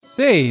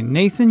Say,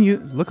 Nathan, you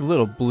look a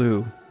little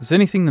blue. Is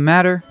anything the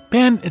matter?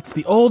 Ben, it's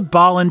the old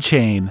ball and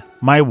chain,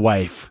 my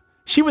wife.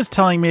 She was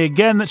telling me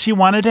again that she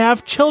wanted to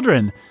have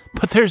children,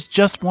 but there's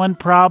just one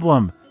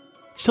problem.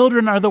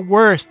 Children are the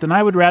worst, and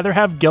I would rather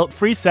have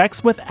guilt-free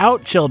sex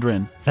without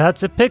children.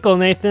 That's a pickle,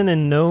 Nathan,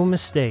 and no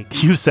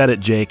mistake. You said it,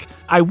 Jake.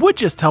 I would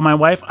just tell my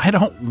wife I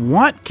don't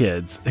want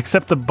kids,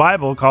 except the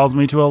Bible calls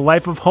me to a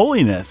life of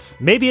holiness.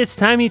 Maybe it's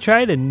time you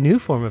tried a new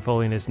form of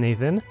holiness,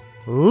 Nathan.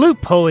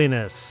 Loop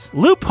holiness.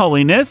 Loop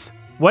holiness?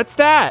 What's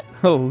that?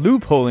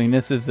 Loop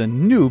holiness is a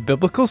new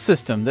biblical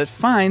system that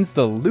finds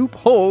the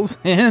loopholes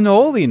in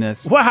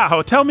holiness.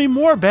 Wow, tell me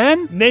more,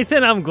 Ben.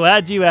 Nathan, I'm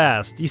glad you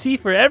asked. You see,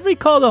 for every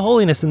call to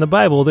holiness in the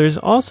Bible, there's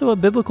also a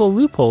biblical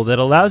loophole that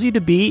allows you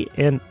to be,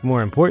 and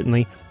more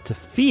importantly, to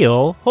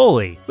feel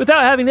holy,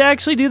 without having to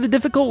actually do the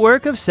difficult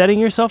work of setting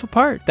yourself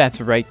apart.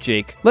 That's right,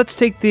 Jake. Let's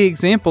take the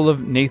example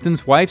of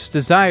Nathan's wife's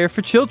desire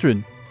for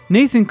children.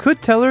 Nathan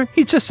could tell her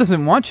he just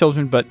doesn't want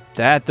children, but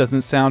that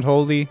doesn't sound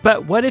holy.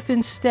 But what if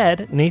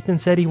instead Nathan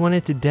said he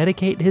wanted to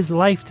dedicate his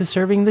life to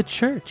serving the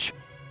church?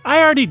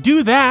 I already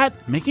do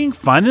that, making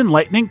fun,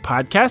 enlightening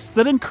podcasts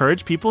that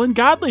encourage people in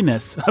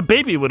godliness. A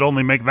baby would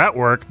only make that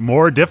work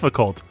more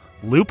difficult.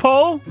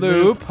 Loophole?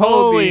 Loop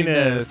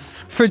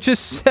holiness. For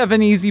just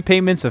 7 easy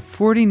payments of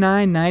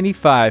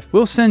 $49.95,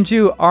 we'll send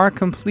you our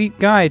complete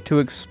guide to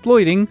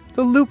exploiting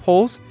the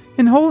loopholes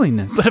in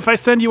holiness. But if I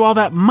send you all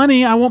that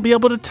money, I won't be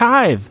able to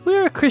tithe.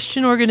 We're a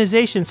Christian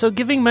organization, so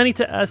giving money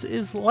to us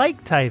is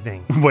like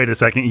tithing. Wait a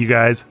second, you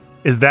guys.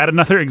 Is that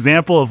another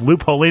example of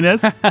loop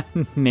holiness?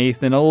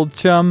 Nathan, old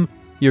chum,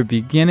 you're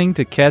beginning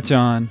to catch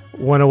on.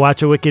 Want to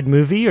watch a wicked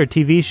movie or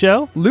TV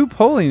show? Loop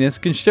holiness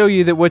can show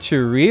you that what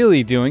you're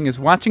really doing is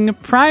watching a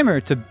primer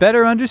to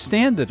better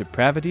understand the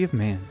depravity of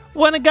man.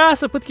 Want to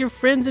gossip with your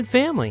friends and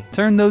family?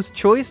 Turn those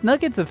choice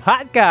nuggets of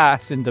hot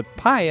goss into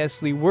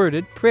piously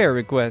worded prayer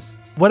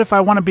requests. What if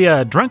I want to be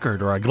a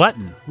drunkard or a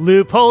glutton?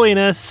 Loop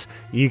holiness.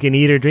 You can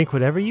eat or drink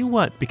whatever you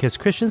want because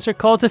Christians are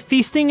called to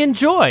feasting and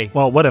joy.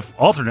 Well, what if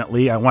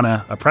alternately I want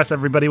to oppress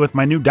everybody with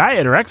my new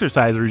diet or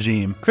exercise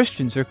regime?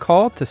 Christians are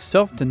called to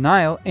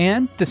self-denial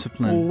and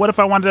discipline. Well, what if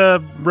I want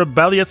to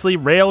rebelliously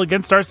rail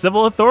against our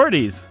civil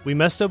authorities? We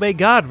must obey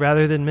God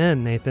rather than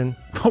men, Nathan.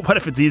 What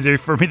if it's easier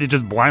for me to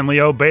just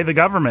blindly obey the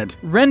government?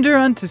 Render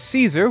unto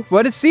Caesar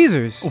what is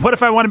Caesar's. What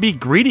if I want to be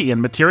greedy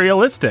and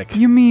materialistic?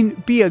 You mean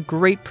be a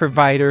great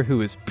provider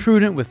who is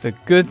prudent with the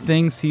good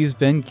things he's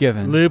been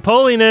given. Loop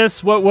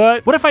holiness. What?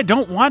 What if I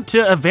don't want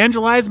to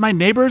evangelize my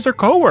neighbors or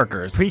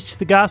coworkers? Preach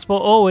the gospel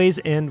always,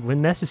 and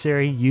when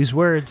necessary, use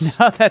words.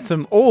 Now that's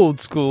some old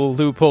school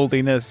loop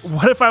holiness.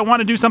 What if I want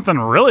to do something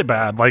really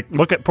bad, like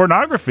look at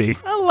pornography?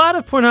 A lot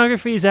of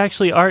pornography is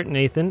actually art,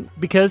 Nathan,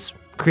 because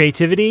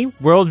creativity,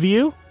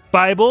 worldview,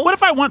 Bible. What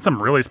if I want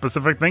some really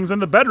specific things in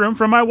the bedroom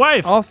from my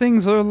wife? All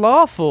things are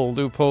lawful,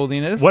 loop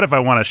holiness. What if I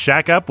want to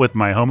shack up with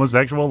my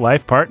homosexual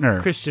life partner?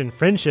 Christian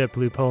friendship,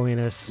 loop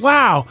holiness.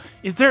 Wow,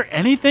 is there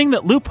anything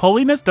that loop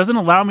holiness doesn't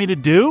allow me to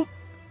do?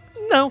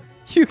 No.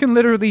 You can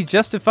literally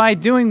justify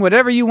doing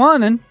whatever you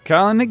want and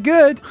calling it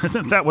good.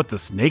 Isn't that what the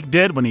snake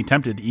did when he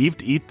tempted Eve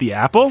to eat the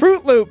apple?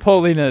 Fruit loop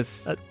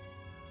holiness.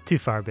 Too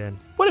far, Ben.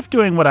 What if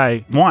doing what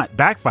I want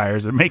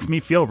backfires and makes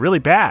me feel really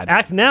bad?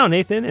 Act now,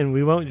 Nathan, and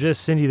we won't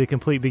just send you the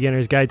complete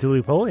beginner's guide to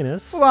loop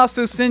holiness. We'll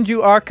also send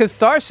you our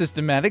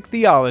catharsystematic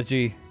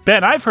theology.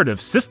 Ben, I've heard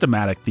of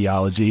systematic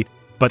theology,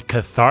 but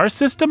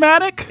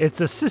catharsystematic?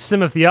 It's a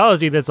system of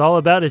theology that's all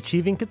about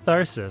achieving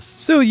catharsis.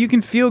 So you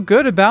can feel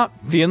good about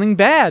feeling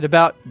bad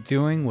about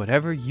doing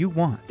whatever you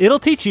want. It'll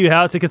teach you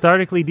how to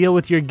cathartically deal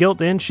with your guilt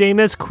and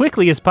shame as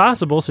quickly as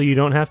possible so you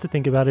don't have to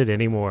think about it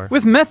anymore.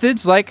 With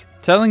methods like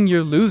telling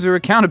your loser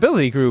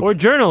accountability group. Or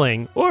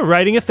journaling. Or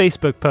writing a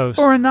Facebook post.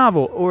 Or a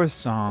novel. Or a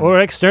song.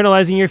 Or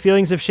externalizing your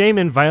feelings of shame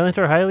in violent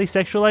or highly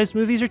sexualized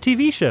movies or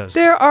TV shows.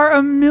 There are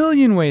a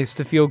million ways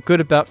to feel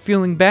good about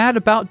feeling bad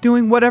about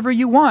doing whatever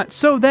you want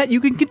so that you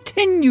can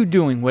continue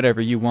doing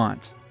whatever you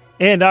want.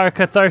 And our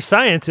Cathar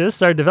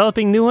scientists are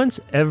developing new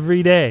ones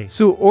every day.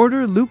 So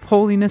order Loop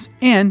Holiness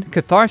and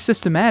Cathar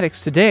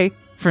Systematics today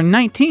for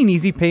 19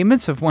 easy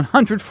payments of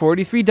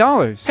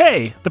 $143.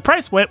 Hey, the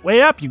price went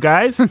way up, you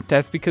guys.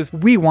 That's because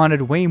we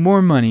wanted way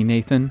more money,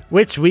 Nathan.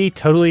 Which we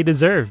totally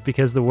deserve,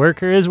 because the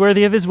worker is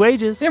worthy of his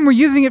wages. And we're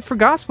using it for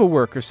gospel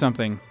work or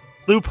something.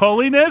 Loop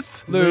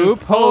holiness?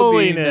 Loop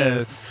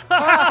holiness.